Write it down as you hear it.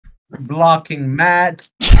blocking Matt.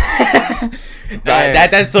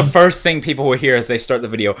 That's the first thing people will hear as they start the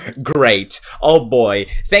video. Great. Oh boy.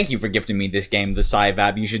 Thank you for gifting me this game, the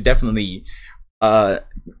Psyvab. You should definitely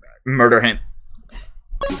murder him.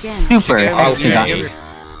 Super. Okay.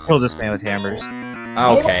 Kill this man with hammers.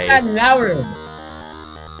 Okay.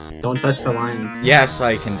 Don't touch the line. Yes,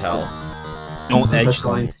 I can tell. Don't edge. Touch the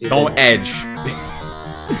line. Don't edge.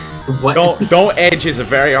 What? Don't edge is a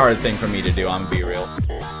very hard thing for me to do, I'm gonna be real.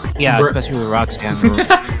 Yeah, especially with Roxanne.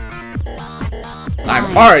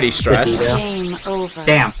 I'm already stressed. Game over.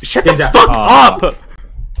 Damn. Shut Good the job. fuck up!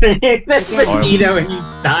 That's Vegito and you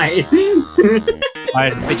died.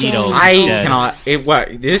 Alright, Vegito. I dead. cannot. What?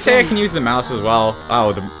 Did it say I can use the mouse as well?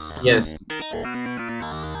 Oh, the. Yes.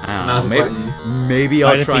 I Mouse don't know, buttons. maybe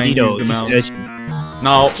I'll Alright, try and Vegito, use the just mouse. edge.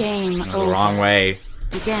 No, Game the over. wrong way.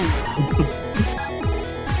 Begin.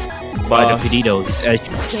 Alright, Vegito, just edge.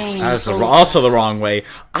 Game That's over. also the wrong way.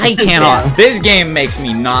 I cannot. Yeah. This game makes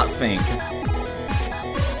me not think.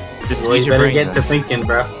 Just Well, use you your better brain. get to thinking,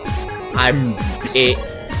 bro. It's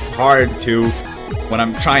hard to when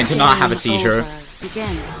I'm trying to not have a Game seizure. over.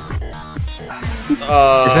 Begin.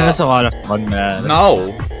 Isn't this a lot of fun, man?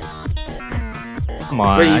 No. Come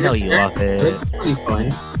on, Wait, I you're know you scared? love it. It's pretty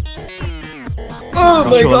fun. Oh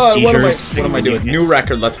my Control god, what seizures. am I doing? New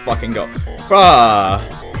record, let's fucking go. Bruh.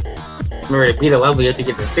 Remember, to beat a level, you have to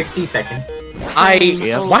get to 60 seconds.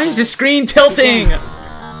 Game Why is the screen tilting?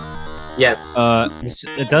 Yes.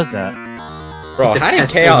 It does that. Bro, It's a how did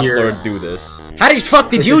test Chaos of your- Lord do this? How the fuck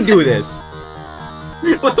did It's you a do test-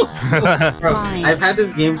 this? Bro, Fine. I've had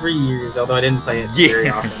this game for years, although I didn't play it very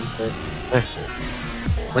Years. often. But...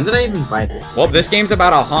 When did I even buy this? Well, this game's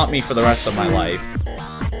about to haunt me for the rest of my life.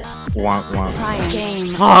 Womp womp. Triangle. Game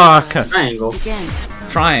Fuck. Triangle. Begin.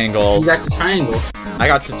 Triangle. You got the triangle. I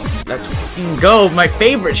got to. Let's fucking go. My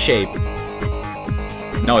favorite shape.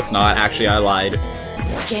 No, it's not. Actually, I lied.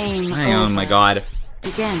 Game Oh over. my god.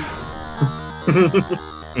 Begin.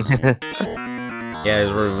 Yeah.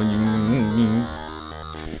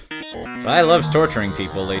 So I love torturing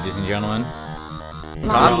people, ladies and gentlemen.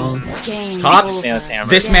 Cops? Game Cops? over.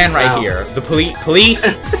 This man right Wow. here. The police?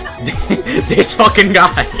 This fucking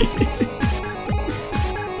guy.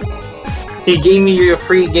 He gave me your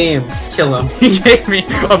free game. Kill him. He gave me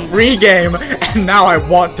a free game, and now I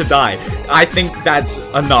want to die. I think that's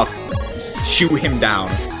enough. Shoot him down.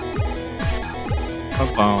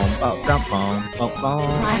 Excellent.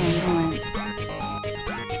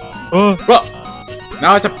 Bro,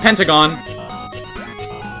 now it's a pentagon.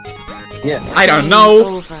 Yeah. I don't Game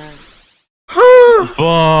know. over.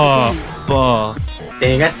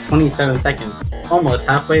 Okay, you got 27 seconds. Almost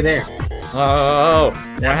halfway there. Oh,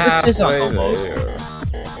 we're This is halfway almost. there.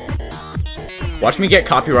 Watch me get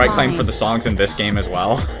copyright claim for the songs in this game as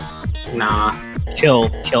well. Nah. Kill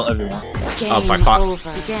everyone. Game Oh, fuck.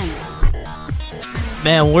 over. Begin.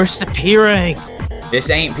 Man, where's the P rank? This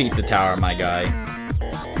ain't Pizza Tower, my guy.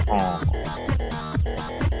 Oh.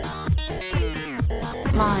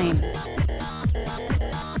 Line.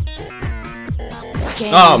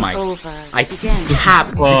 Game Oh my- over. I Begin.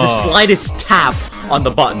 tapped the Whoa. slightest tap on the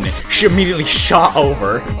button. She immediately shot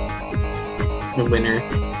over. The winner.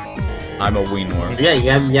 I'm a winner. Yeah, you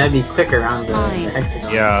gotta be quick around the Fine.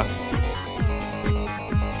 hexagon. Yeah.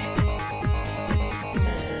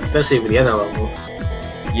 Especially with the other levels.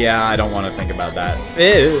 Yeah, I don't want to think about that.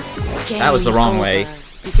 Ew. That was the Game wrong over. way. And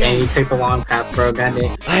Begin. you took the long path, bro.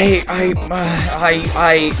 Goddamn.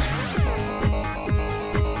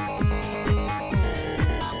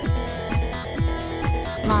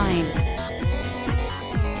 Line.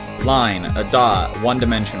 Line, a dot,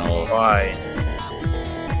 one-dimensional. Why?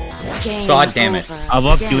 Game God damn it. over. I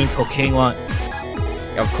love Begin. doing cocaine one.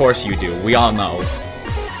 Of course you do. We all know.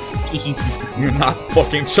 You're not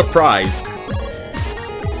fucking surprised.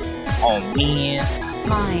 Oh man.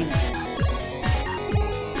 Line.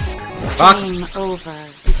 Fuck. Game over.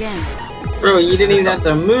 Begin. Bro, you didn't even have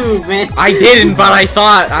to move, man. I didn't, but I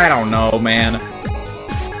thought. I don't know, man.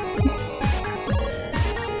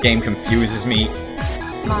 Game confuses me.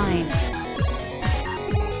 Line.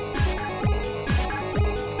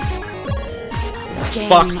 Game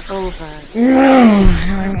Fuck. over.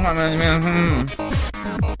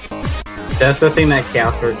 That's the thing that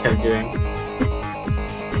Chaos Lord kept doing.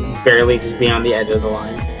 Barely just be on the edge of the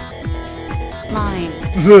line. Line.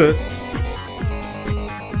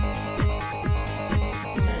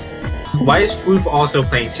 Why is Floof also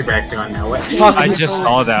playing Super Hexagon now? What? Fuck. I just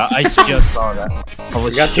saw that. I just saw that. I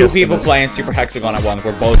was We got two just people gonna- playing Super Hexagon at once.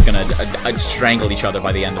 We're both gonna strangle each other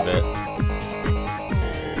by the end of it.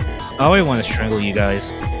 I always want to strangle you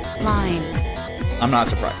guys. Line. I'm not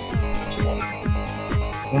surprised.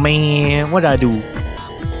 Man, what I do?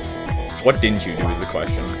 What didn't you do is the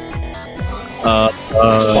question.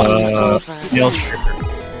 Nail stripper.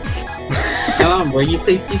 Come on, bro. You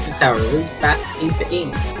play Pizza Tower. Really fast pace of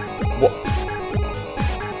aim.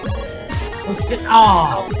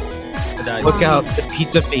 Oh! Look out, the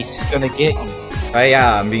pizza face is gonna get you.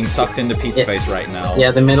 Yeah, I'm being sucked into Pizza Face right now.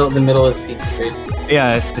 Yeah, the middle is Pizza Face.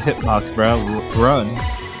 Yeah, it's the hitbox, bro. Run.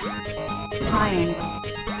 Triangle.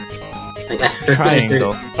 Like, I heard,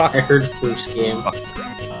 Triangle. I heard Floosh game. What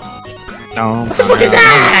What is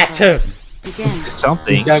that? Begin. You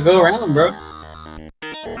Something. just gotta go around, bro.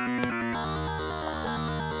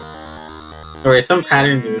 Alright, some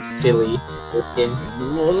patterns are silly. This game. A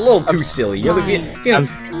little too silly. You're looking.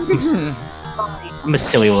 I'm a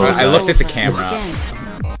silly little I guy. looked at the camera.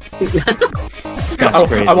 Begin. That's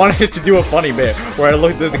crazy. I wanted it to do a funny bit where I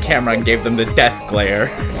looked at the camera and gave them the death glare.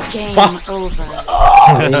 Game Fuck. over.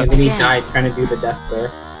 Then he died trying to do the death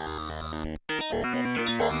there.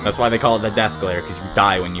 That's why they call it the death glare, because you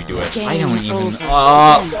die when you do it. I don't Game even.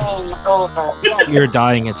 over. You're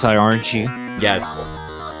dying inside, aren't you? Yes.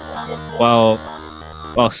 Well,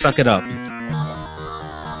 suck it up.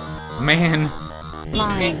 Man.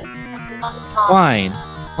 Line. Fine.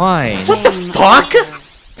 What the fuck?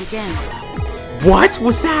 Begin. What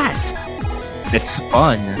was that? It's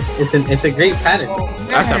fun. It's a great pattern.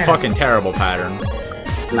 That's a fucking terrible pattern.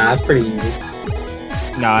 Nah, it's pretty easy.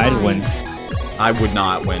 Nah, I'd win. I would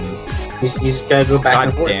not win. You just gotta go back God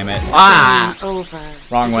and forth. damn it. Ah! Game over.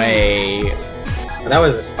 Wrong way. But that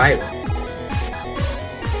was a spiral.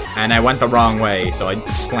 And I went the wrong way, so I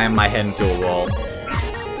slammed my head into a wall.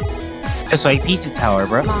 Just like Pizza Tower,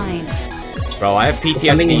 bro. Line. Bro, I have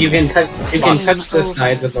PTSD. I mean, you can touch the Over.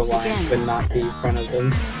 sides of the line, but not the front of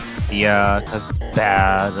them. Yeah, that's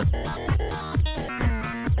bad.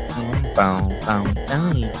 Bow, bow,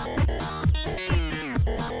 bow.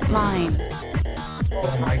 Line.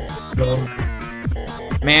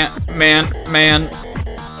 Man.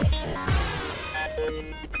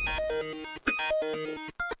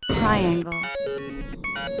 Triangle.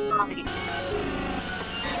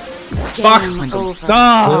 Fuck. Game over.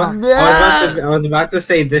 Ah! I was about to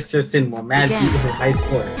say this just in more. Mad Heat is a high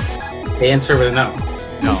score. The answer was no.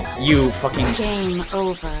 No, you fucking. Game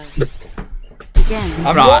over. Begin.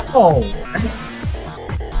 I'm not.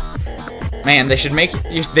 Man, they should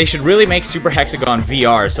really make Super Hexagon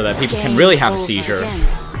VR so that people can Game really have a over. seizure. Begin.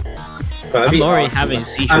 That'd I'm be already awesome. having a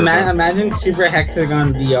seizure. bro. Imagine Super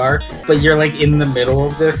Hexagon VR, but you're like in the middle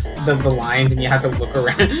of the lines and you have to look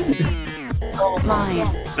around.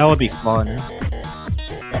 Line. That would be fun.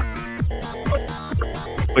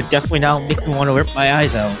 But definitely not make me want to rip my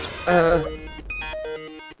eyes out.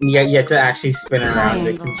 Yeah, you have to actually spin around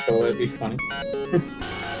to Triangle. control it. It'd be funny.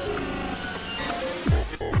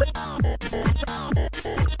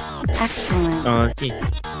 Excellent. Okay.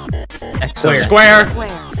 Excellent. Square.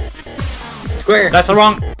 Square. Square. That's the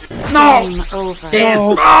wrong. No. Game over.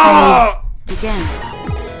 Damn. Oh!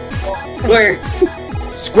 Begin. Square.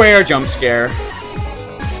 Square jump scare.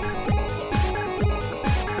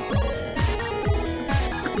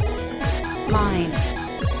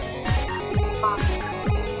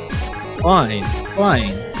 Line.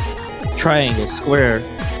 Fine. Triangle, square,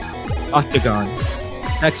 octagon,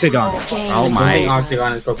 hexagon. Game Oh I my. think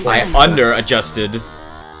Octagon is before. I under adjusted.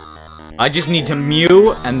 I just need to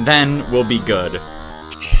mew and then we'll be good.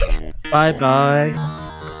 Bye bye.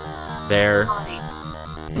 There.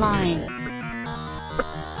 Line.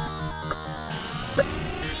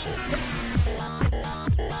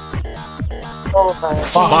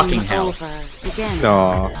 Fucking Game hell. over. Begin.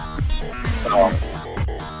 No.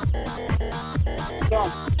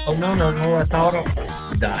 Oh no! I thought I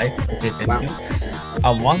was to die. Okay, thank Wow. you.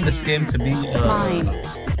 I want this game to be Line.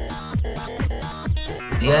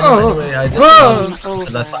 yeah. Anyway, I just Game over.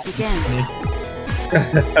 that's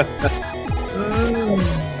Begin.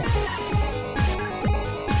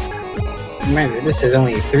 Remember, this is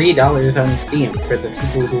only $3 on Steam for the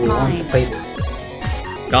people who want to play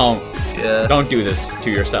this. Don't do this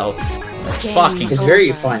to yourself. Game Fucking- It's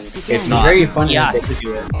very over. fun. Begin. It's not. Very fun. Yeah, and to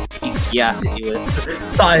do it. You got to do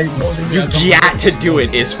it. You got to do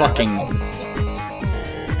it is fucking.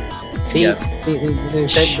 See, Yes. see, they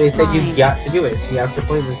said you got to do it, so you have to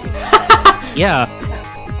play this game. Yeah.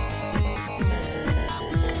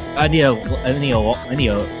 I need a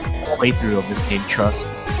playthrough of this game. Trust.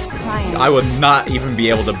 Triangle. I would not even be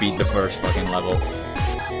able to beat the first fucking level.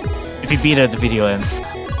 If you beat it, the video ends.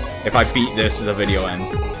 If I beat this, the video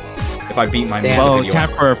ends. If I beat my Damn. main Well, video time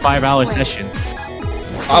ends. for a 5-hour session.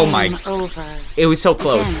 Oh my. Game over. It was so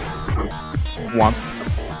close. Womp.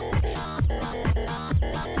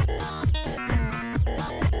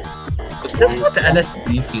 Is this what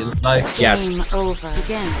LSD feels like? Yes. Game over.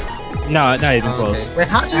 Begin. No, not even close. Wait,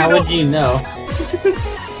 how do you How know? would you know?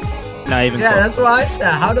 Not even Yeah, close. that's what I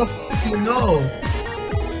said. How the f do you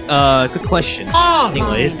know? Good question. Oh!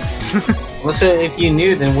 Anyways, Well, so if you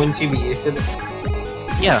knew, then wouldn't you be used to it?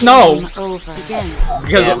 yeah. No, Game over. Begin.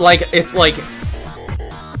 because Yeah. like it's like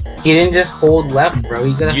He didn't just hold left, bro.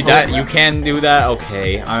 He gotta you hold that you left. can do that.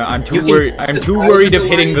 Okay, I'm too You can- worried. I'm the too side worried of of the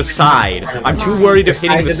hitting the line- side. I'm too worried of The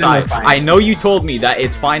hitting the sides of them are side. fine. I know you told me that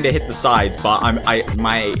it's fine to hit the sides, but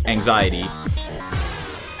my anxiety.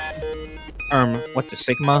 What the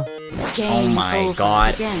Sigma? Game my over.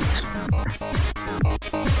 God. Begin.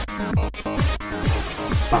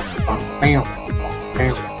 Bam.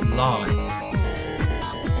 Bam. Line.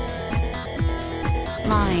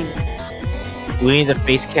 Line. We need the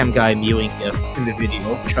face cam guy mewing GIF in the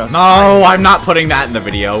video. Trust. No, I'm not putting that in the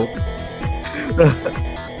video.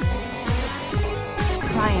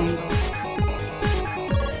 Triangle.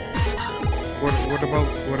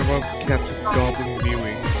 What about Captain Goblin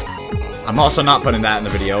viewing? I'm also not putting that in the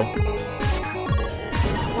video.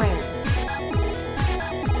 Square.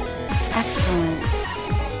 Excellent.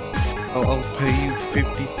 I'll pay you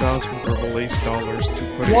 50,000 verbal ace dollars to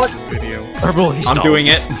put What? it in the video. I'm doing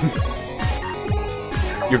it.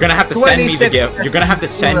 You're gonna have to send me the 26 gift. You're gonna have to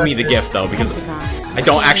send me the gift though, because Pentagon. I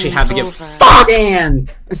don't actually have the Game gift. over. Fuck! Dan!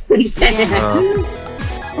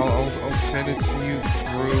 I'll send it to you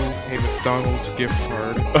through a McDonald's gift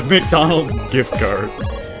card. A McDonald's gift card.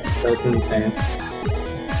 That's insane.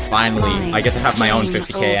 Finally, Line. I get to have my own Game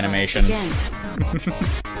 50k over. animation. Begin.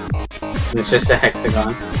 It's just a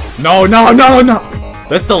hexagon. No!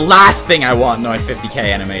 That's the last thing I want in my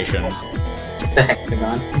 50k animation. Just a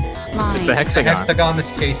hexagon. Line. It's a hexagon. Hexagon is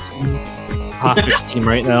chasing. Hotfix team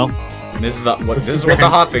right now. This is what the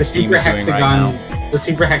Hotfix team is doing right now. The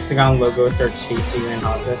Super Hexagon logo starts chasing you in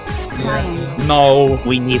Hotfix. Triangle. No.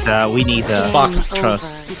 We need that. We need that. Fuck. Game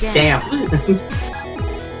trust. over. Begin. Damn!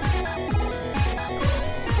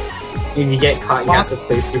 If you get caught, you have to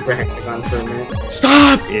play Super Hexagon for a minute.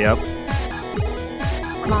 Stop! Yep.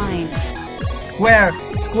 Line. Square.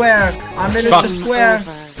 Square. I'm in it Fuck. to Game square.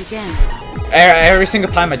 over. Begin. Every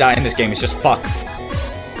single time I die in this game, it's just fuck.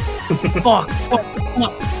 Fuck.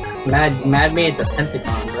 Mad made the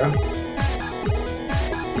Pentagon, bro.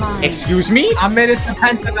 Line. Excuse me? I'm in it to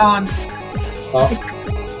Pentagon. Oh,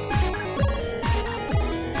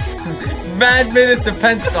 Bad minute to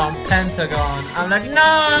Pentagon. Pentagon. I'm like,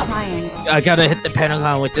 no. Triangle. I gotta hit the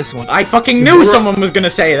Pentagon with this one. I fucking knew someone was gonna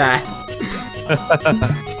say that.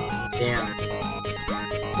 damn.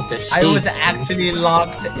 It's a shape. I was actually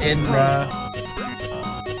locked in, bruh.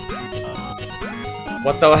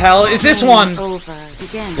 What the hell is this Game one? Over.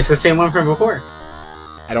 Begin. It's the same one from before.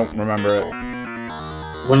 I don't remember it.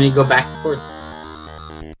 When you go back and forth.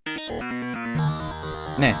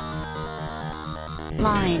 Nah.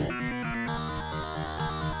 Line.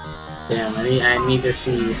 Damn, I need to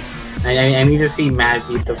see. I need to see Mad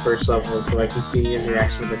beat the first level so I can see his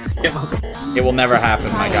reaction to the second level. It will never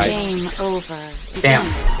happen, my guy. Game over. Damn.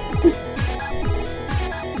 Begin.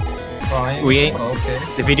 Triangle. We ain't- Okay.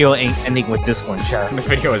 The video ain't ending with this one, chat. The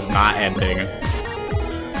video is not ending.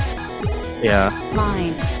 Yeah.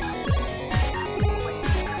 Line.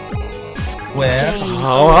 Where? Game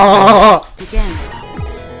Oh! Begin.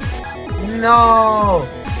 No.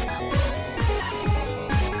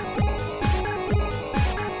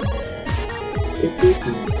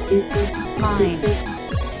 Line.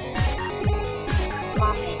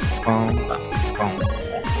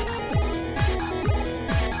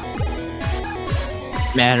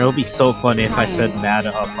 Man, it would be so funny if I said mad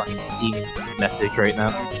at a fucking Steam message right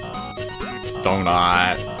now.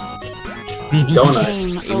 Donut. Donut.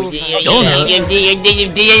 Game over.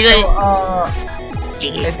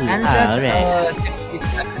 It ends at 60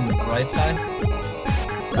 seconds, right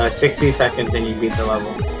side? 60 seconds and you beat the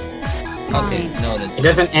level. Okay, Line. noted. It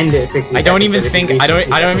doesn't end at 60 I don't seconds, even but if think you beat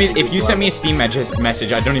 60 I don't seconds, even you if beat you the sent me a level. Steam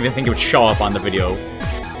message, I don't even think it would show up on the video.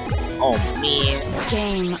 Oh man.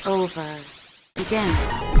 Game over. Begin.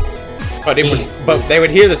 But it would but they would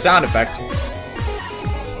hear the sound effect.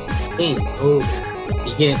 Game over.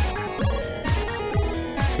 Begin.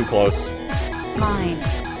 Too close. Line.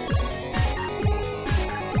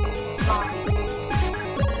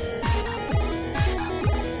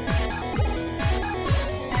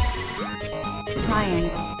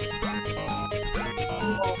 Triangle.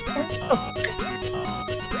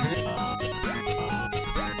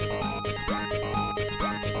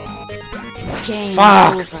 Game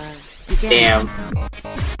Fuck. over. Begin.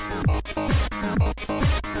 Damn.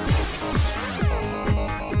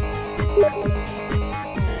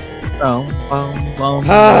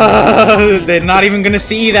 They're not even gonna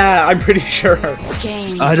see that, I'm pretty sure.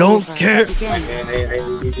 Game I don't over. care. Begin.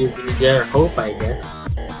 You dare hope, I guess.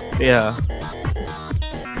 Yeah.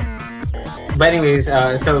 But anyways,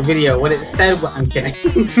 so video, what it said, I'm kidding.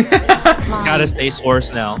 Line. Gotta stay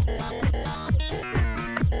source now.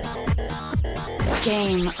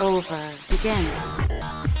 Game over. Begin.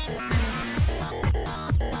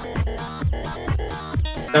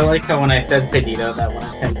 So I like how when I said Pedito, that one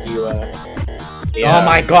sent you, Oh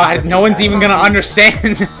my god, no one's even gonna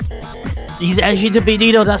understand. He's actually the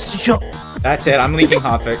Benito, that's the joke. That's it, I'm leaking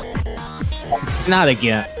Hoffic. Not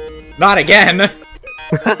again. Not again!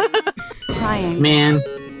 Trying. man,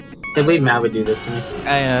 I believe Matt would do this to me.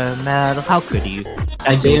 Man, how could you?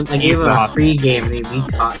 I gave him a Hoffic. free game and he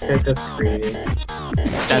caught it, that's crazy.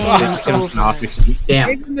 That's Game just over.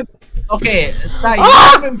 Damn. Okay, Sty,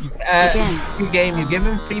 you give him Again. free game, you give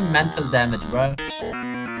him free mental damage, bro.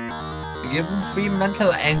 You give him free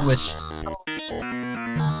mental anguish.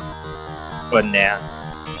 Banana.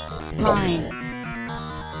 Line.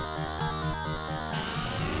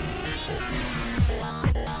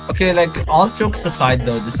 Okay, like, all jokes aside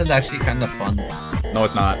though, this is actually kind of fun. No,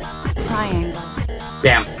 it's not. Triangle.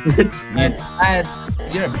 Damn. And,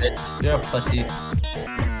 you're a bitch. You're a pussy.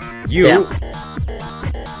 You. Yeah.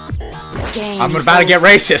 Game I'm about to get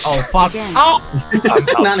racist. Oh, fuck. Again. Oh!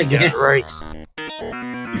 Not again. Right.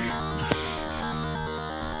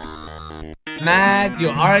 Matt, you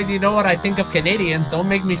already know what I think of Canadians. Don't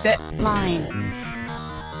make me sick. Line.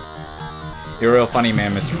 You're a real funny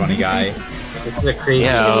man, Mr. Funny Guy. This is a crazy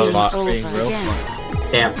Yeah, game. Game lot- over. being real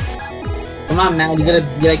Again. Damn. Come on, Matt, you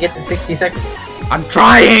gotta get to 60 seconds. I'm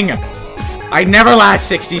trying! I never last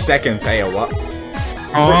 60 seconds. Hey, what?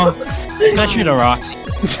 Especially the Roxy.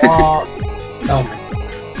 Oh, Oh my.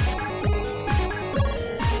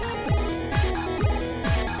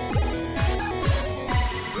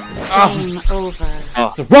 Game over.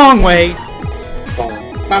 The wrong way!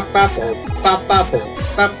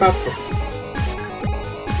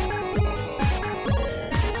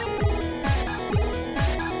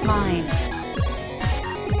 Line.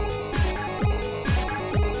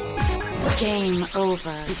 Game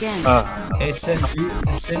over. Begin. hey, Sin,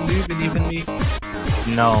 do you believe in me?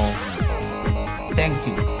 No. Thank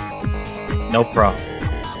you. No problem.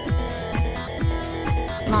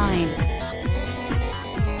 Line.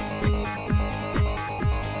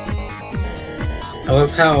 I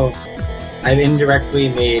love how I've indirectly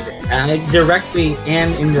made, directly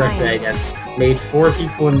and indirectly, I guess, made 4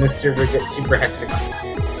 people in this server get Super Hexagon.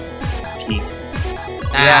 Peak.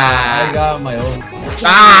 Yeah, I got my own.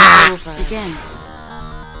 Ah! Over. Begin.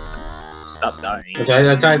 Stop dying. Which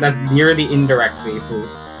I thought that's nearly indirectly.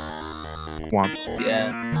 Once.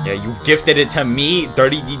 Yeah. Yeah, you gifted it to me,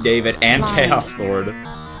 Dirty D David, and Mine. Chaos Lord.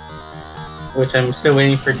 Which I'm still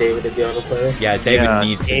waiting for David to be able to play. Yeah, David Yeah,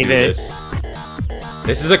 needs to do David. this.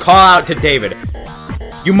 This is a call out to David.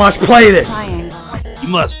 You must play this! Triangle. You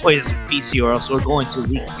must play this PC or else we're going to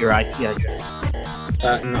leak your IP address.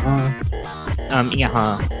 No.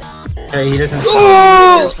 Yeah. He doesn't.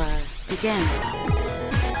 Over. Begin.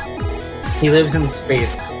 He lives in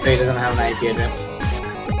space, so he doesn't have an IP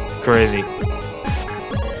address. Crazy.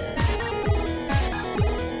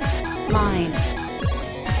 Line.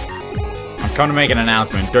 I'm coming to make an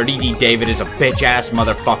announcement. Dirty D David is a bitch ass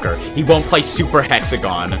motherfucker. He won't play Super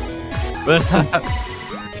Hexagon.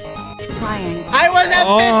 Triangle. I was at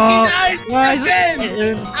Oh, 59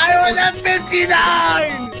 seconds! I was at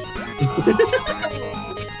 59!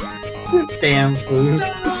 Damn, food.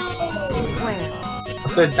 Square.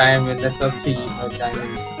 Also, Diamond, that's up to you. Oh,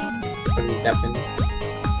 Diamond. From Devin.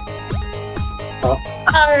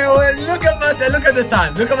 Look at the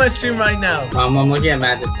time. Look at my stream right now. I'm looking at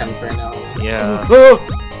Matt at 10 right now. Yeah.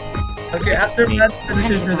 Okay, after Matt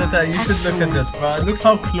finishes the time, you should look at this, bro. Look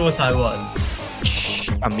how close I was. Shh,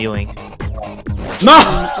 I'm mewing. No!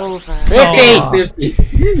 Game over. 50!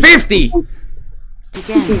 50!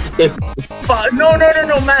 Begin.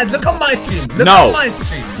 No, Matt. Look at my stream. Look No. at my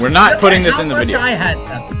stream. We're not Look putting at this how in the much video. I had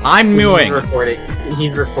that. I'm He's mewing. recording.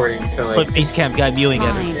 He's recording, so like. Put Basecamp guy mewing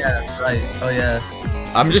at it. Line. Yeah, right. Oh, yeah.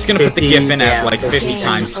 I'm just gonna put the 50, GIF in at yeah, like 50 50.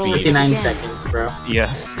 times speed. 59 Yeah. seconds, bro.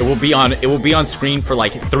 Yes. It will be on screen for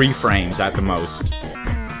like 3 frames at the most.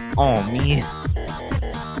 Oh, me.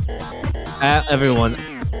 Everyone,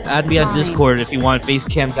 add me on Line. Discord if you want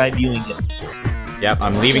Basecamp guy viewing it. Yep,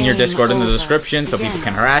 I'm leaving your Game Discord in the over. description so people Again.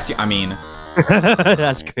 can harass you. I mean,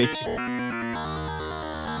 That's crazy.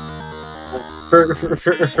 For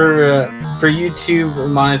YouTube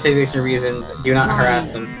monetization reasons, do not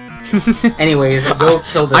harass them. Anyways, go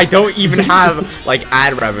kill this. I don't even have like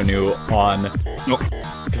ad revenue on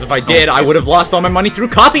Because if I did, I would have lost all my money through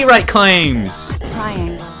copyright claims!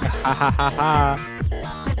 Triangle. Ha ha ha ha.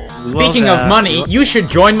 Speaking of money, you should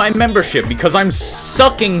join my membership because I'm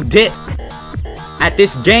sucking dick at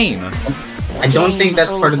this game. I don't think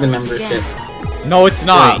that's part of the membership. No, it's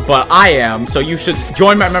not, Wait. but I am, so you should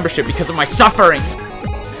join my membership because of my suffering.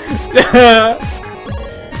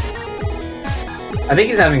 I think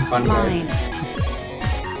he's having fun with it. Line.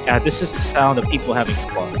 Yeah, this is the sound of people having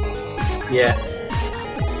fun. Yeah.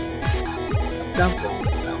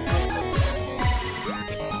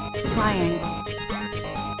 Triangle.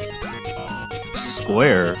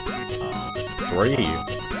 Square. 3.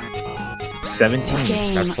 17.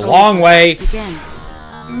 Game That's the over. long way. Begin.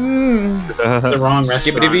 The wrong Skibbity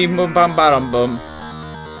restaurant. beam bum bum bum bum.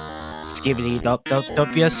 Skibbity dop dop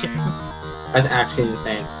dop yes. That's actually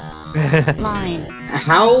insane. Line.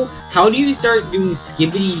 How do you start doing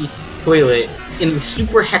skibbity toilet in the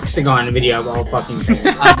Super Hexagon video of all fucking things?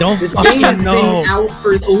 I don't This game fucking has know. been out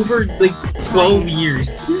for over like 12 years.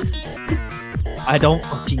 I don't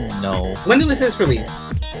fucking know. When was this released?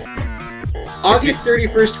 August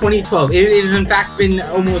 31st, 2012. It has in fact been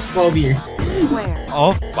almost 12 years. Square.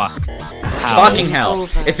 Oh fuck. How? Fucking hell.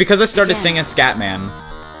 Over. It's because I started Again. singing Scatman.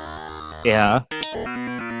 Yeah.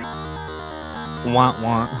 Want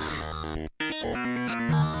want.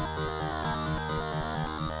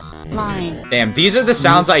 Line. Damn, these are the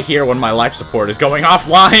sounds I hear when my life support is going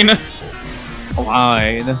offline.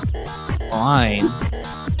 Line. Line.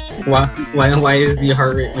 Why is the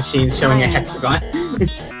heart rate machine showing a hexagon?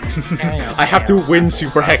 I have to win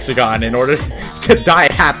Super Hexagon in order to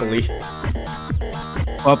die happily.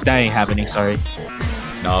 Oh, that ain't happening. Sorry.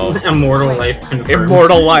 No. Immortal life confirmed.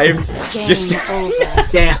 Immortal life. Game Just over.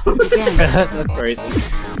 Damn. Begin. That's crazy.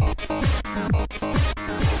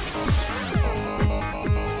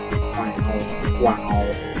 Wow.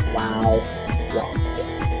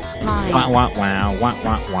 Line. Wow wow wow wow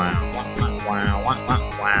wow wow wow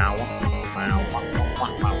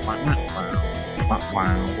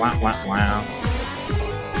wow wow wow.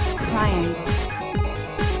 Triangle.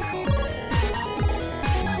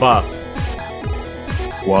 Buh.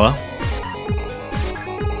 What?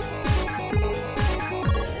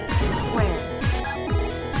 Square.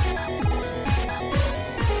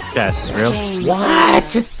 This is real Game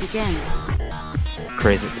What? over. Begin.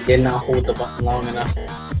 crazy. Did not hold the button long enough.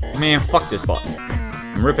 Man, fuck this button.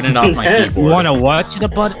 I'm ripping it off my You keyboard. wanna watch the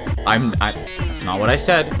butt? That's not what I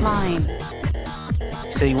said. Line.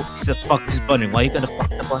 Say fuck this button. Why you gonna fuck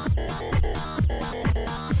the button?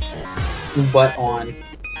 Butt on.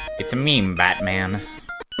 It's a meme, Batman.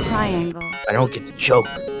 Triangle. I don't get the joke.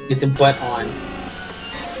 It's a butt on.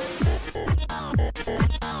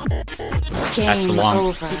 Game That's the long-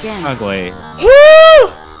 over. Begin. Ugly.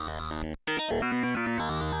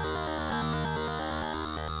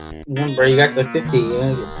 Remember, you got the 50. You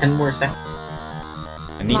gotta get 10 more seconds.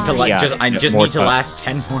 I need to like Yeah, I just more need to time. last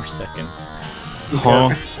 10 more seconds.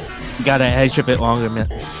 Huh? You gotta edge a bit longer, man.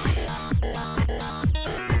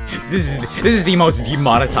 This is the most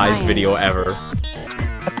demonetized Ryan. video ever.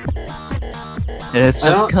 It's I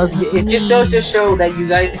just don't- cause it just goes to show that you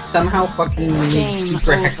guys somehow fucking Game made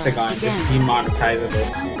Super over. Hexagon just Again. demonetizable.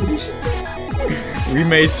 We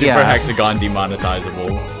made Super Yeah. Hexagon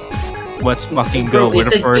demonetizable. let's fucking go. Bro, We're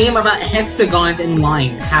it's the a first. game about hexagons and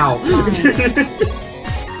lines. How?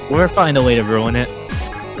 We're find a way to ruin it.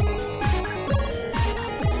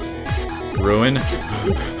 Ruin?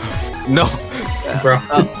 No. Bro.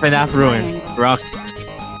 FNAF ruin. Rocks.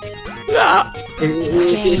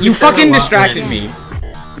 You fucking distracted me.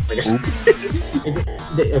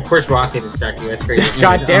 Of course, Rocket distracted you. That's crazy.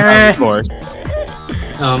 God damn Of course.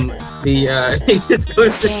 It just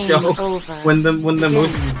goes to Game show over. when the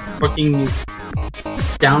most fucking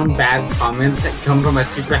down bad comments that come from a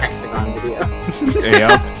Super Hexagon video.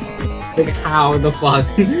 Yeah. Like, how the fuck?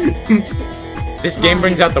 This game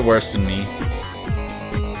brings out the worst in me.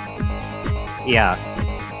 Yeah.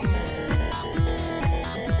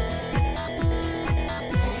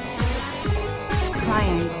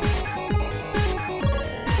 Triangle.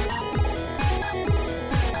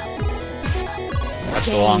 That's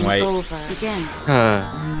the long Game way. over. Begin.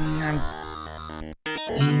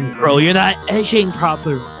 Bro, you're not edging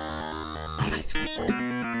proper.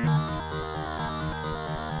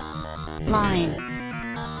 Line.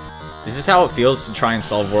 Is this how it feels to try and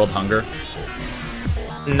solve world hunger?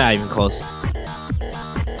 Not even close.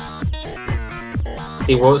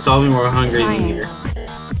 They won't solve me more hungry than Triangle.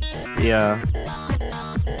 here. Yeah.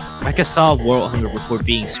 I could solve world hunger before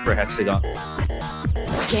being Super Hexagon.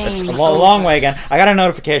 Game A long way again. I got a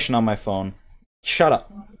notification on my phone. Shut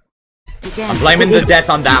up. Begin. I'm blaming the death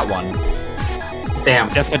on that one. Damn.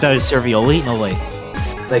 Definitely does ravioli? No way.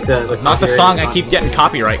 Like the Not the copyright song I keep getting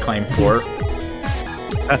copy. copyright claim for.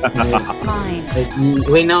 Line.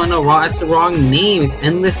 Wait, no, wrong. That's the wrong name. It's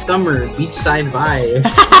Endless Summer Beachside Vibe.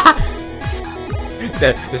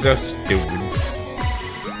 That is so stupid.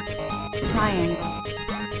 Triangle.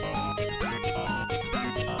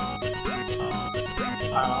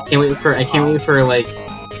 I can't wait for like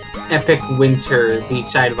epic winter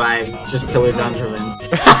beachside vibe. Just Pillar Dunderman.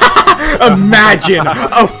 Imagine!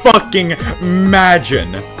 A fucking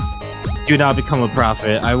imagine! Do not become a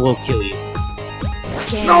prophet. I will kill you.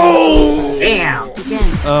 Game. No! Damn.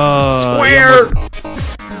 Begin. Square!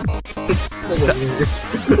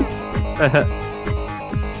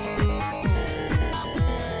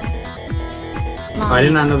 Oh, I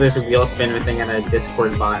did not know there's a wheel spinner thing at a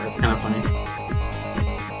Discord bot. That's kind of funny.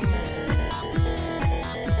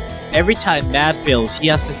 Every time Mad fails, he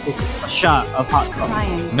has to take a shot of hot sauce.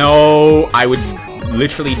 Triangle. No, I would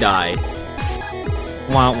literally die.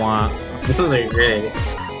 Wah wah. This is like great.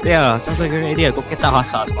 Yeah, sounds like a good idea. Go get that hot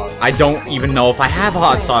sauce, Molly. I don't even know if I have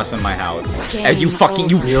hot sauce in my house. And you fucking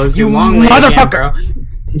you Motherfucker!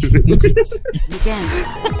 Begin.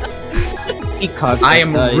 Because I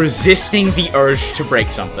am resisting the urge to break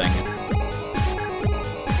something.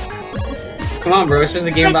 Come on, bro. This is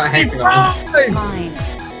a game about Hexagon. Line.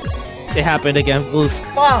 It happened again. Oof.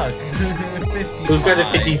 Fuck! Who's got a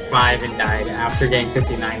 55 and died after getting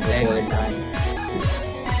 59 before it died?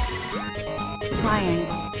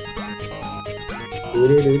 Triangle.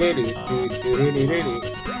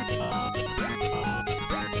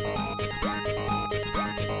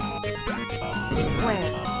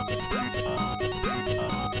 Square.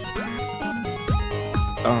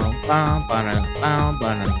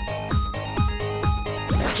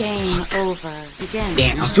 Game over. Begin.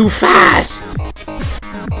 Damn. It's too fast!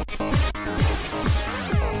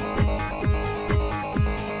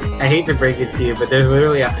 I hate to break it to you, but there's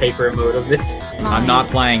literally a hyper mode of this. I'm not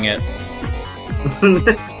playing it.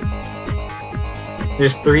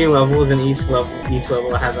 There's 3 levels, and each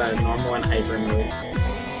level has a normal and hyper mode.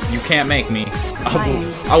 You can't make me.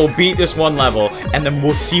 I will beat this one level, and then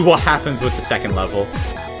we'll see what happens with the second level.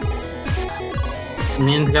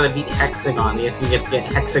 Man's gotta beat Hexagon. He has to get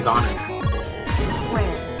Hexagoner.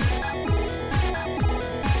 Square.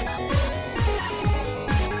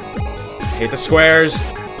 I hate the squares.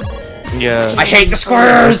 Yeah. I hate the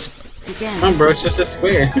squares! Begin. Come on, bro. It's just a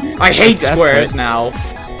square. I hate That's squares right. now.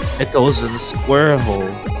 It goes in the square hole.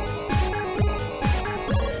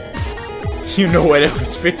 You know what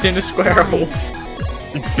else fits in a square hole?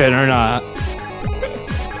 Better not.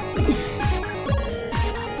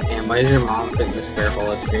 Damn, why does your mom fit in the square hole?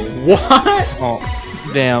 That's crazy. What? Oh,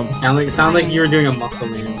 damn. Sound like you were doing a muscle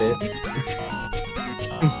man bit.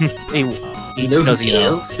 Hey, You know does who he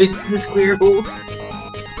know? else fits in the square hole?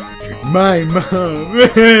 My mom.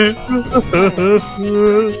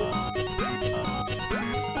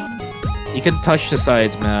 You can touch the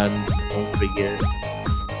sides, man. Don't forget.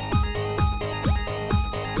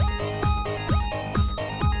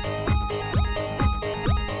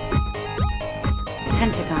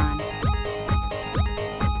 Pentagon.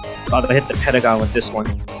 About to hit the Pentagon with this one.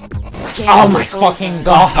 Game Oh my over. fucking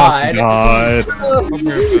god! God. I'll be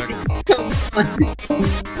right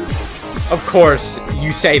back. Of course,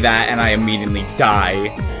 you say that and I immediately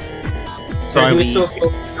die. So Sorry, he was we- so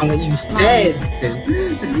focused on what you said.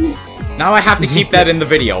 Now I have to keep that in the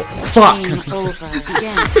video. Fuck! Game over.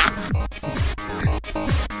 Begin.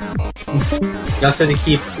 You also have to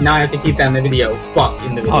keep. Now I have to keep that in the video. Fuck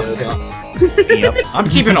in the video. Fuck. as well. Yep. I'm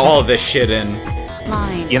keeping all of this shit in.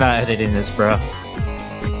 Line. You're not editing this, bro.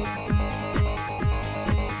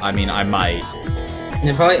 I mean, I might. And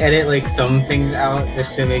they'll probably edit like some things out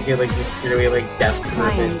just to make it like really like depth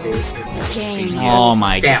Triangle. with Game Oh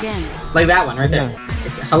my god. Damn. Begin. Like that one right there.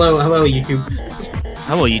 It's, hello YouTube.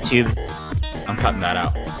 Hello, YouTube. I'm cutting that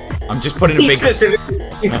out. I'm just putting a He big. specifically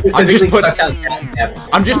I'm just cut put- out that depth.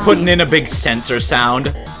 I'm just putting in a big censor sound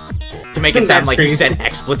to make it sound That's like you crazy. said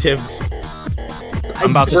expletives. I'm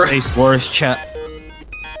about to say slurs, chat.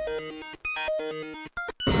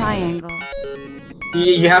 Triangle.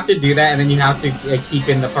 You have to do that, and then you have to keep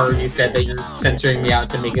in the part where you said that you're censoring me out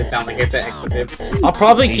to make it sound like it's an expletive. I'll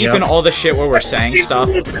probably keep Yep. in all the shit where we're saying stuff.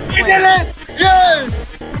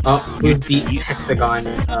 Oh, we beat Hexagon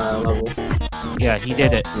level. Yeah, he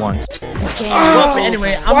did it once. Game Well, Oh,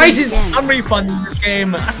 anyway, why is it- I'm refunding this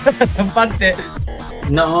game. Fuck it.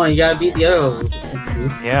 No, you gotta beat the other levels.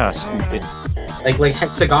 Yeah, stupid. Like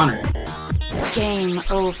Hexagoner. Game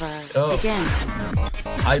over. Oh. Begin.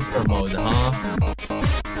 Hyper mode, huh?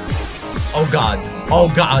 Oh god. Oh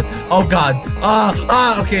god. Oh god.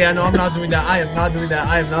 Okay, I know I'm not doing that. I am not doing that.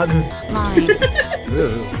 I am not doing Line.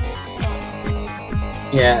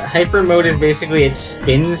 Yeah, hyper mode is basically it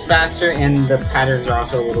spins faster and the patterns are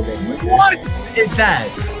also a little bit quicker. What is that?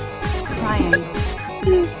 Triangle.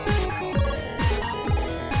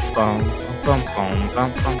 Bum, bum, bum,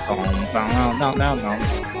 bum, bum, bum, bum, no, no, no.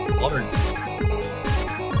 Lord.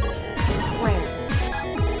 Square.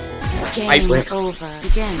 I- Game over.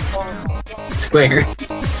 Begin. Square.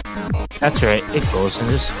 That's right, it goes in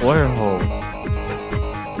the square hole.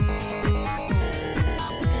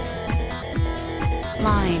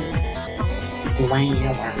 Line.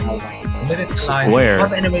 Square.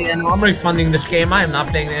 But anyway, I'm refunding this game. I am not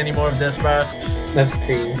playing any more of this, bro. That's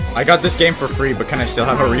crazy. I got this game for free, but can I still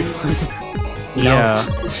have a refund? Yeah.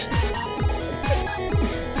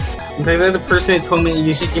 They're the person that told me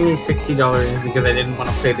you should give me $60 because I didn't want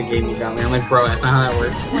to play the game you got me. I'm like, bro, that's not how that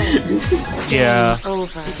works. Yeah.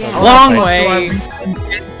 Over. Begin. Long So way.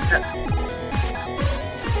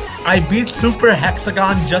 I beat Super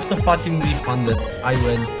Hexagon just to fucking refund it. I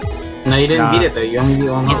win. No, you didn't Nah. beat it though. You only beat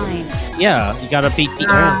one level. Line. Yeah, you gotta beat the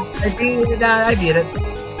I beat it. I beat it.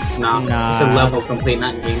 No, Nah. it's a level complete,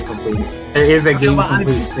 not game complete. There is a game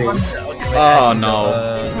complete screen. Oh, no.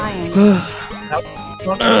 Triangle.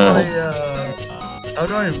 How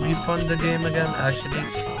do I refund the game again, actually?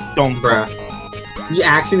 Don't, Bruh. You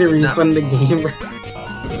actually refund the game, bro?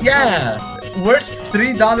 Yeah! Worst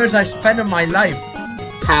 $3 I spent in my life.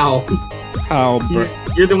 How? Oh, bro.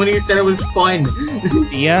 You're the one who said it was fun.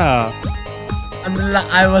 Yeah.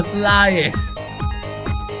 I was lying.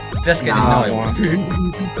 Just kidding, Nah, no, I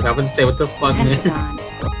won't. I would say, what the fuck, man? Hexagon.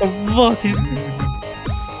 What the fuck is...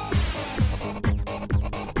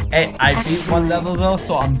 Hey, I beat one level though,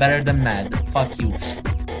 so I'm better than Mad. Fuck you.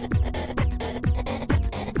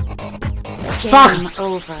 Game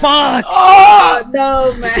over. Fuck! Oh,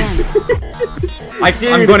 no, man.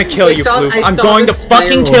 Begin. I'm going to kill you, Floof. I I'm saw going the to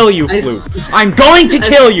fucking spiral. kill you, Floof. I'm going to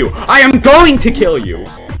kill you. I am going to kill you.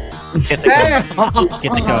 Get the gun.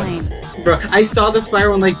 Get the gun. Line. Bro, I saw the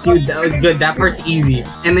spiral and like, dude, that was good. That part's easy.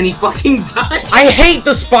 And then he fucking died. I hate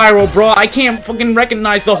the spiral, bro. I can't fucking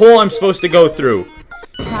recognize the hole I'm supposed to go through.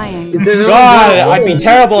 Triangle. There's only God, one I'd be hole.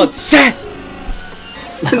 terrible at set.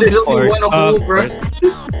 There's only one hole, Of bro. course.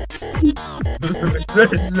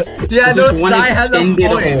 Yeah, It's no, just one Sai has a extended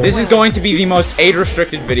point. hole. This is going to be the most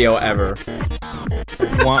age-restricted video ever.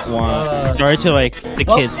 Want. Sorry to like the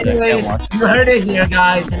Well, kids that anyways, can't watch. you heard it here,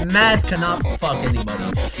 guys. Matt cannot fuck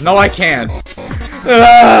anybody. No, I can't.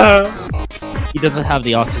 Ah, He doesn't have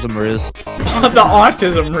the autism riz. the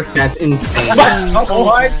autism risk. That's insane. Game What?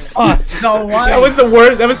 over. No, why? That was the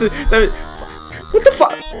worst. That was the. What the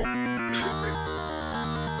fuck?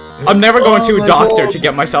 I'm never going to Oh a my doctor God. to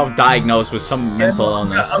get myself diagnosed with some mental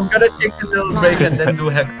illness. I'm gonna take a little break and then do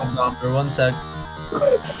Hexagon for 1 sec.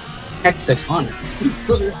 Hexagon.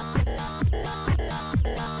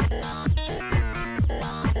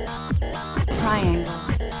 Triangle.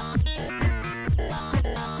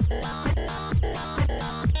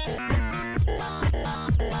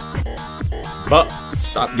 But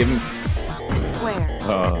stop giving. Square.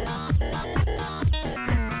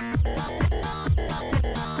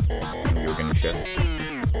 You were gonna shit.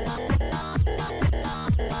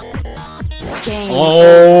 Game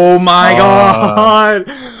Oh my god!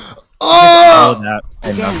 Oh, Oh! that.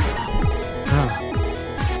 Begin.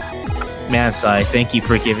 Man, Sai, thank you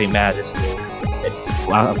for giving Matt this game. It's a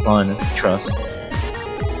lot of fun. Trust.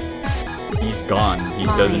 He's gone. He's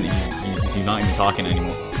not even talking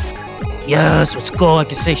anymore. Yes, let's go. I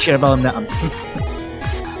can say shit about him now. I'm just...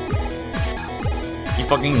 He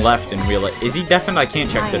fucking left in real life. Is he deafened? I can't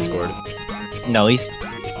check Discord. No, he's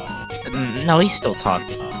still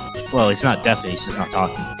talking. Well, he's not deaf. He's just not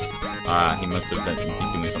talking. He must have been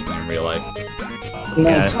doing something in real life. No,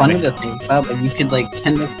 Yeah, it's funny to think about, but you could like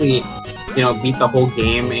technically, beat the whole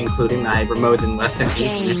game, including the hyper mode, in less than 8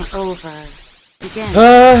 Game minutes. over. Begin.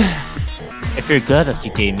 If you're good at the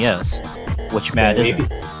game, yes. Which Matt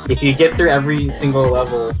isn't. If you get through every single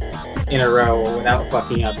level in a row without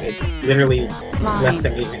fucking up, it's literally less Line.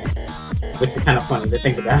 than 8 minutes. Which is kind of funny to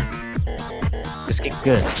think about. Just get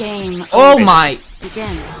good. Game Oh over. my!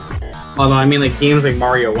 Begin. Although, I mean, like, games like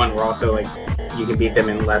Mario 1 were also, like, you can beat them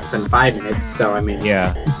in less than 5 minutes, so, I mean...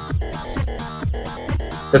 Yeah.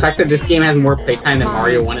 The fact that this game has more playtime than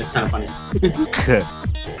Mario 1 is kind of funny.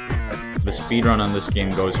 The speedrun on this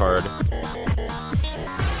game goes hard.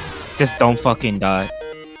 Just don't fucking die.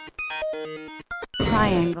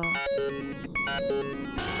 Triangle.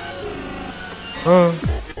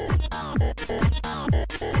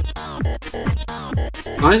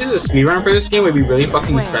 Honestly, the speedrun for this game would be really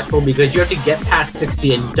fucking stressful because you have to get past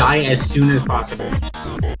 60 and die as soon as possible.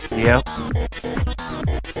 Yep.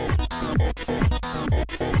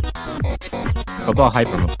 What about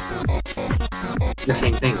hyper move? The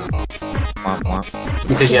same thing. Womp womp.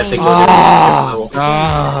 Because you have to go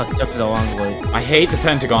Took the long way. I hate the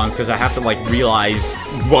pentagons because I have to like realize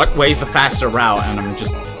what way's the faster route, and I'm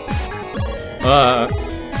just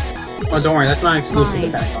Oh, don't worry, that's not exclusive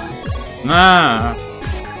to Pentagon. nah.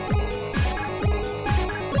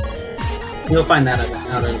 You'll find that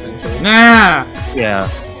out eventually. Nah. Yeah.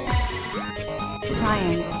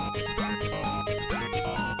 Triangle.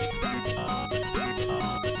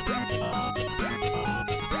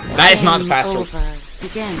 That is not the Game faster. over.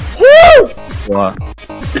 Begin. Woo! What?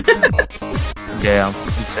 Damn.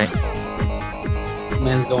 Insane.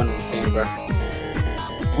 Man's going insane, bro.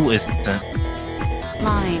 Who isn't?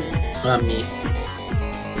 Line. Me.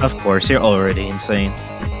 Of course, you're already insane.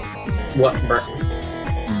 What, bro?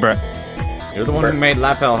 Bruh. You're the one who made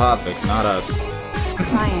Lapel hotfix, not us.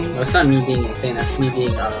 Triangle. That's not me being insane, that's me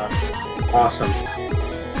being, awesome.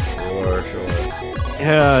 Sure, sure.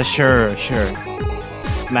 Yeah, sure.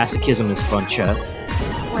 Masochism is fun, chat.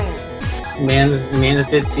 Square. Man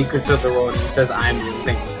did Secrets of the World and says I'm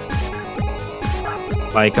losing.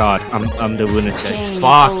 My god, I'm the lunatic. Game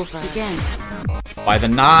Fuck. over. Begin. By the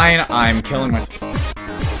 9, I'm killing myself.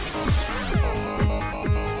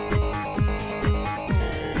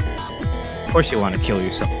 Of course you want to kill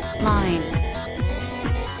yourself. Line.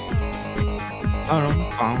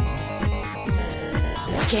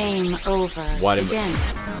 Game over. What am- Begin.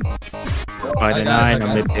 By the 9,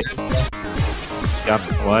 I'm the Yup,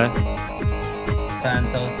 what?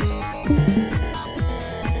 Phantom.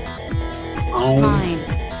 Line.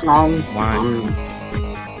 One.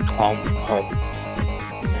 Home.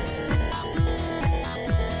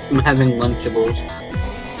 I'm having Lunchables.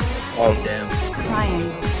 Oh damn.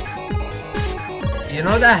 Triangle. You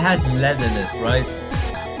know that has lead in it, right?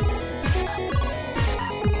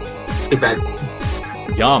 Too bad.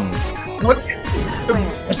 Yum. What?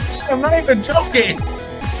 Square. I'm not even joking.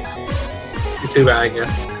 Too bad, I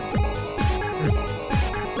guess.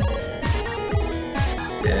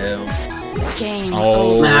 Damn. Game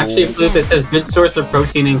Oh. over. Actually, Flip, it says good source of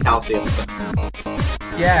protein and calcium.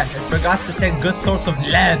 Yeah, I forgot to say good source of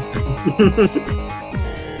lead.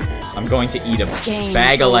 I'm going to eat a Game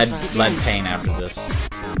bag of lead over. paint after this.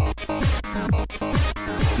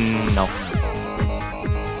 No.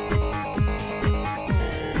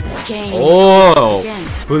 Game Oh! Begin.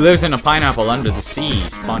 Who lives in a pineapple under the sea?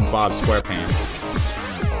 SpongeBob SquarePants.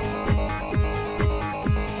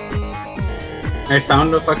 I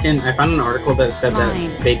found an article that said Fine.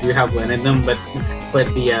 that they do have lead in them, but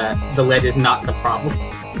the lead is not the problem.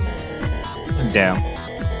 Damn.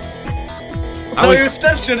 I was- you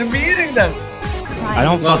still shouldn't be eating them. I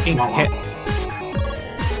don't Well, fucking well, care.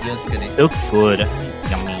 Just kidding. Look good.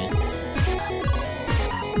 Yummy.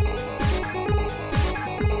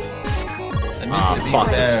 I mean, Ah, to be fuck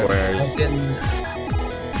the fair, squares.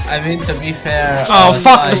 I mean, to be fair. Oh,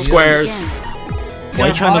 fuck the you- squares! Why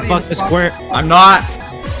you trying to body fuck is the fuck- square? I'm not!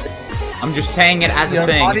 I'm just saying it as a Your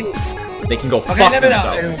thing. body. They can go Okay, fuck let me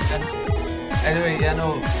know. themselves. Anyway, yeah,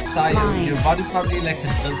 no, Sai, Fine. your body probably like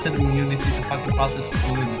has built-in immunity to fucking process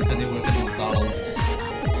food because you work at McDonald's.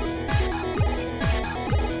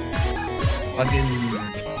 Fucking.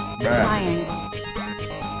 Bruh. Triangle.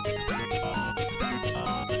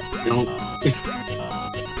 Don't.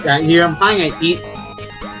 Yeah, you're implying I eat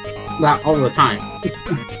that all the time.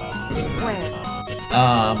 Square.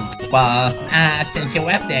 Well, since you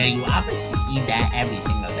left there, you obviously eat that every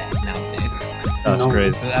single day nowadays. That's No.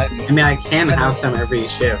 crazy. I mean, I can have some every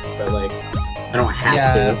shift, but like, I don't have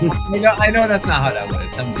Yeah, to. I know that's not how that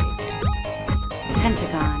works. I'm joking.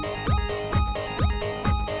 Pentagon.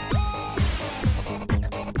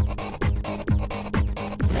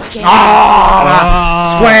 Game Ah!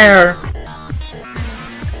 Square!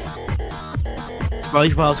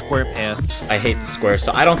 SpongeBob SquarePants. I hate the squares,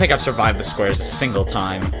 so I don't think I've survived the squares a single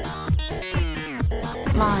time.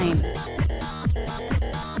 Line.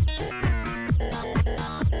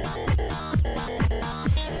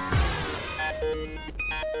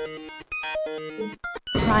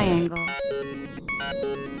 Triangle.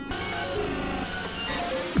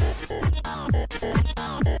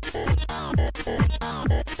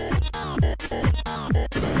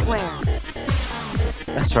 Square.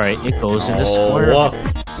 That's right, it goes in the square.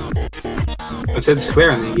 Oh, I said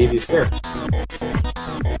square and they gave you square.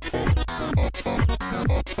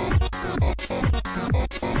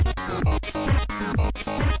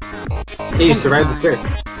 Hey, you survived the square.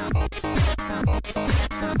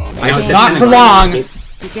 I Game not for over. long!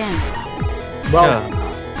 Begin. Well,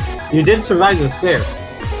 you did survive the square.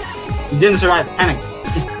 You didn't survive the panic.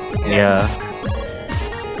 Yeah.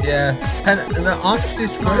 Yeah, and honestly,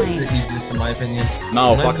 squares is the easiest in my opinion.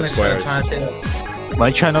 No, I'm fuck the not squares. trying to say that.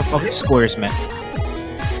 Why trying to fuck squares, man?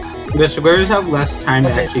 The squares have less time to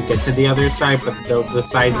actually get to the other side, but the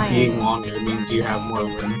sides being longer means you have more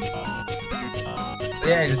room.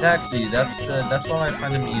 Yeah, exactly. That's why I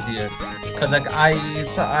find them easier. Cause like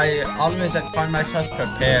I always like find myself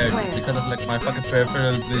prepared because of like my fucking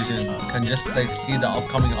peripheral vision can just like see the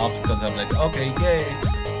upcoming obstacles. I'm like, okay, yay.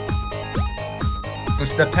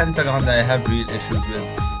 It's the Pentagon that I have real issues with.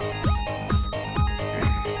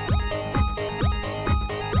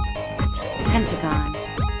 Pentagon.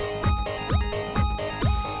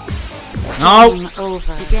 No! Game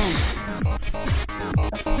over. Begin.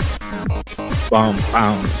 Bum,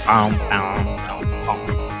 bum, bum, bum, bum,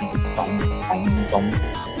 bum, bum, bum.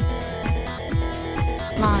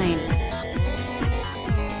 Line.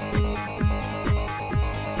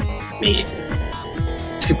 Me.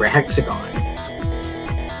 Super Hexagon.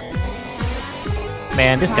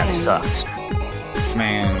 Man, this guy sucks.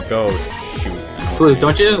 Man, go shoot. Flute,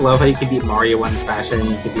 don't you just love how you can beat Mario 1 faster than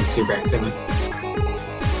you can beat Super Hexagon?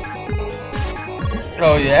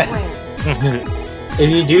 Oh yeah. Square. If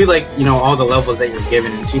you do, like, you know, all the levels that you're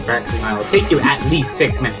given in Super Hexagon, it'll take you at least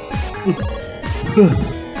 6 minutes.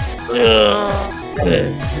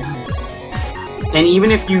 And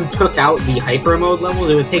even if you took out the Hyper Mode levels,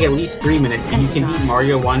 it would take at least 3 minutes, and you can beat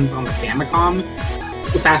Mario 1 on the Famicom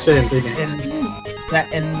faster than 3 minutes.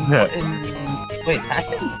 Wait,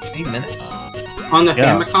 faster than 3 minutes? On the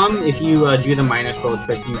Yeah. Famicom, if you do the minus world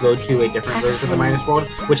trick, you go to a different version of the minus world,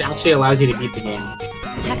 which actually allows you to beat the game.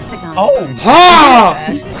 Hexagon. Oh! Ha!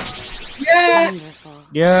 Yeah! Wonderful.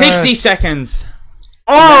 Yeah. 60 seconds!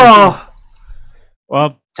 Oh!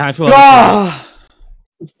 Well, time for Ah!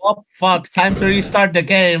 Oh fuck, time to restart the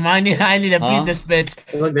game. I need to Huh? beat this bitch.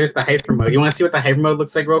 Look, there's the Hyper Mode. You want to see what the Hyper Mode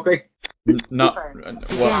looks like real quick? No. Begin.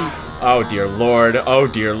 What? Oh dear lord. Oh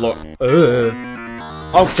dear lord. Ugh.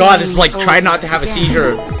 Oh god, it's like try not to have a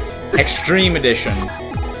seizure. Extreme edition.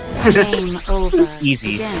 Game over.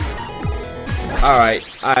 Easy. Begin. Alright,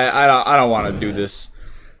 I don't want to do this.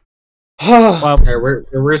 Well, Alright,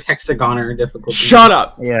 where's Hexagoner difficulty? Shut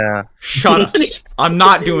up! yeah. Shut up! I'm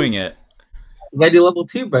not doing it. You gotta do level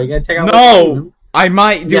 2, bro. You gotta check out level No! 2. I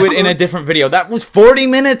might do it in Yeah. a different video. That was 40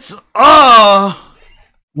 minutes! Oh!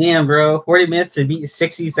 Man, bro, 40 minutes to beat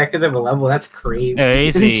 60 seconds of a level, that's crazy. Yeah,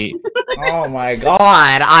 easy. Oh my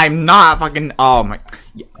god, I'm not fucking. Oh my.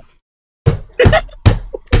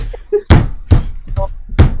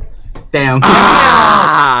 Damn.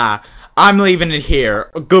 Ah! I'm leaving it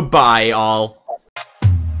here. Goodbye, all.